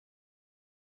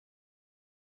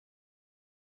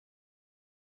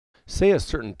Say a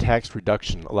certain tax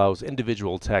reduction allows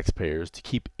individual taxpayers to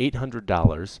keep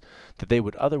 $800 that they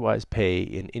would otherwise pay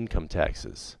in income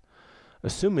taxes.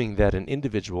 Assuming that an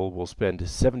individual will spend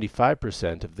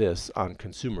 75% of this on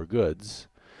consumer goods,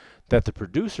 that the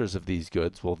producers of these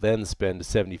goods will then spend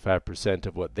 75%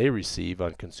 of what they receive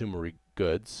on consumer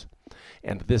goods,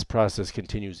 and this process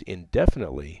continues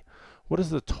indefinitely, what is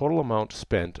the total amount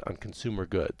spent on consumer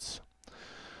goods?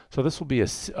 So this will be a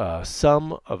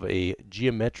sum of a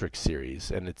geometric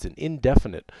series, and it's an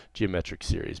indefinite geometric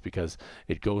series because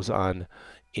it goes on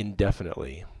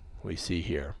indefinitely, we see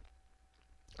here,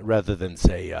 rather than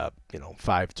say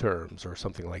 5 terms or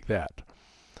something like that.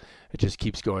 It just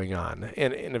keeps going on,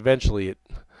 and eventually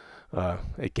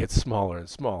it gets smaller and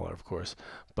smaller, of course.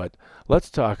 But let's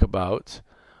talk about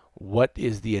what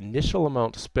is the initial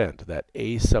amount spent, that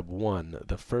a sub 1,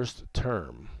 the first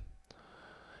term.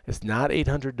 It's not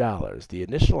 $800. The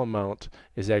initial amount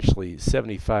is actually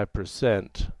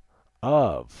 75%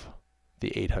 of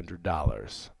the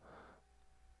 $800.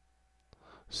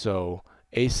 So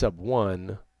a sub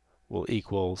 1 will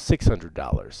equal $600.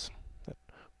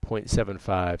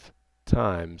 0.75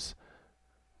 times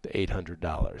the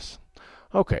 $800.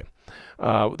 Okay,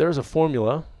 there's a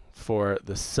formula for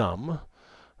the sum.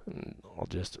 I'll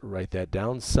just write that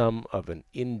down. Sum of an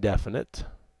indefinite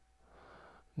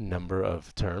number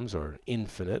of terms, or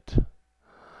infinite.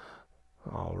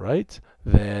 All right,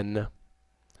 then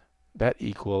that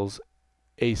equals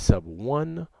a sub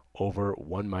 1 over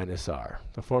 1 minus r.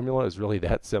 The formula is really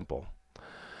that simple.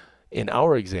 In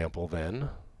our example then,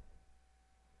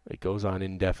 it goes on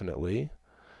indefinitely,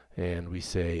 and we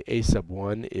say a sub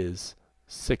 1 is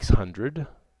 600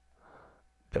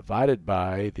 divided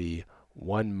by the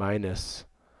 1 minus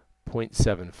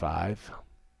 0.75.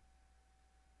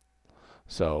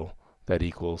 So that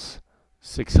equals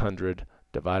 600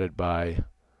 divided by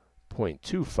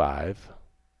 0.25.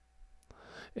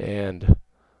 And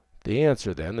the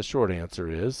answer then, the short answer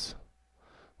is,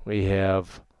 we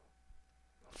have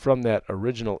from that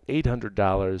original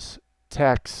 $800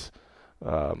 tax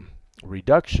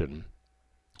reduction,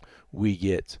 we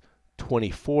get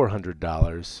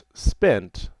 $2,400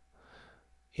 spent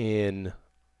in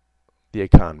the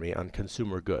economy on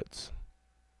consumer goods.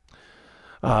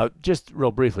 Just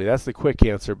real briefly, that's the quick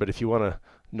answer, but if you want to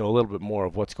know a little bit more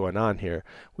of what's going on here,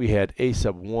 we had a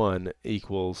sub 1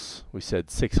 equals, we said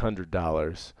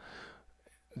 $600.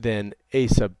 Then a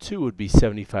sub 2 would be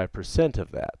 75%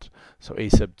 of that. So a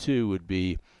sub 2 would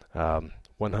be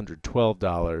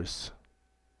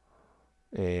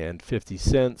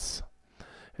 $112.50,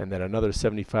 and then another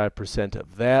 75%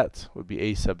 of that would be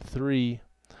a sub 3,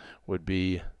 would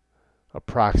be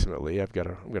approximately, I'm going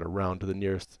to round to the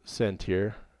nearest cent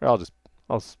here, or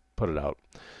I'll put it out,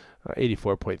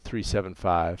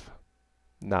 84.375,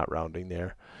 not rounding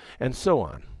there, and so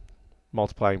on,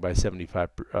 multiplying by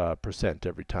 75%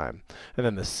 every time. And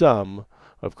then the sum,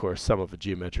 of course, sum of a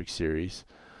geometric series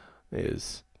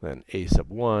is then a sub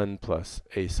 1 plus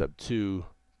a sub 2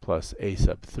 plus a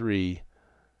sub 3,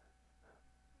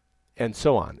 and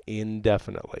so on,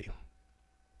 indefinitely.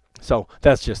 So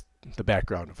that's just the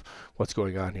background of what's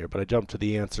going on here, but I jumped to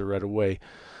the answer right away,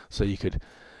 so you could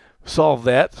solve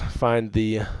that, find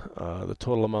the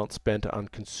total amount spent on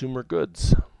consumer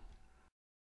goods.